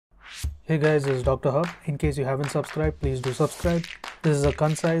Hey guys, this is Dr. Hub. In case you haven't subscribed, please do subscribe. This is a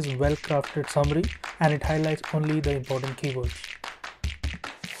concise, well-crafted summary and it highlights only the important keywords.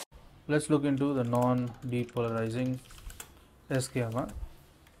 Let's look into the non-depolarizing SKMR.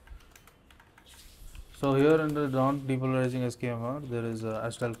 So here in the non-depolarizing SKMR, there is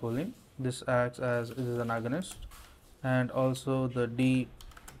acetylcholine. This acts as it is an agonist, and also the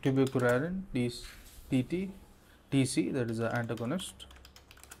D-tubocurarine, TC, that is an antagonist.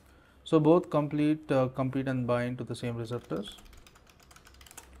 So both compete and bind to the same receptors,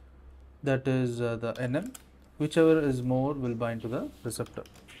 that is the NM. Whichever is more will bind to the receptor.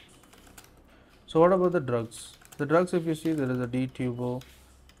 So what about the drugs? The drugs, if you see, there is a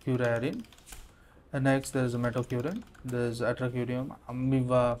D-tubocurarine, and next there is a metocurine, there is atracurium,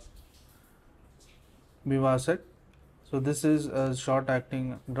 MCCQE. So this is a short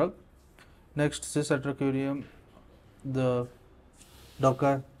acting drug. Next, cis-atracurium, the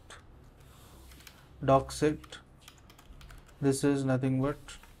Doxect. This is nothing but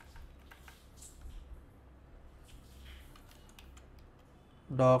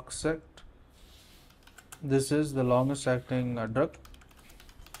Doxect. This is the longest acting drug.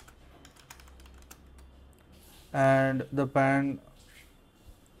 And the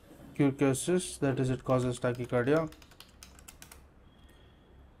pancurcosis, that is, it causes tachycardia.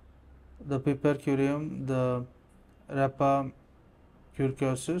 The pipercurium, the rapacurcosis,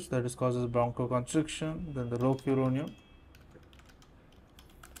 that is, causes bronchoconstriction. Then the rocuronium,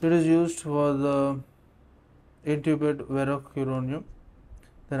 it is used for the intubate verocuronium,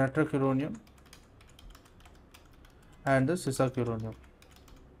 then atracuronium, and the cisacuronium.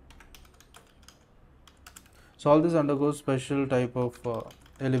 So all this undergoes special type of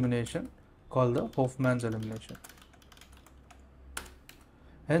elimination called the Hofmann's elimination.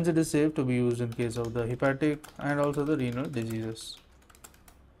 Hence it is safe to be used in case of the hepatic and also the renal diseases.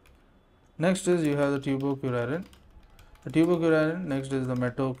 Next is you have the tubocurarine. The tubocurarine, next is the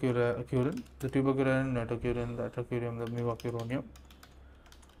metocurine, the tubocurarine, metocurine, the atracurium, the mivacuronium.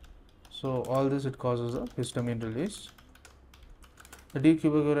 So all this, it causes a histamine release. The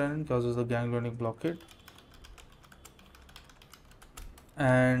D-tubocurarine causes the ganglionic blockade,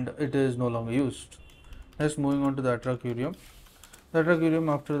 and it is no longer used. Next, moving on to the atracurium. The atracurium,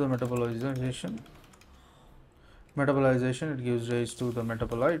 after the metabolization, it gives rise to the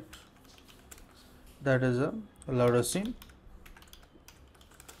metabolite, that is a laudacine,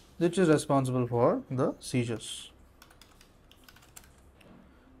 which is responsible for the seizures.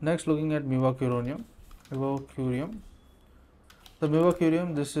 Next, looking at mivacuronium. The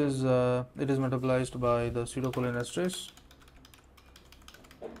mivacurium, this is it is metabolized by the pseudocholinesterase,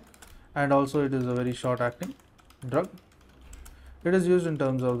 and also it is a very short acting drug. It is used in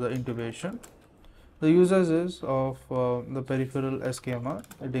terms of the intubation. The uses is of the peripheral SKMR.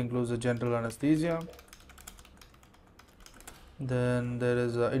 It includes the general anesthesia. Then there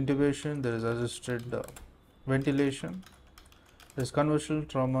is intubation, there is assisted ventilation, there is conventional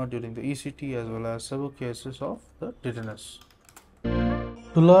trauma during the ECT, as well as several cases of the tetanus.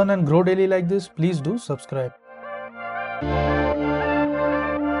 To learn and grow daily like this, please do subscribe.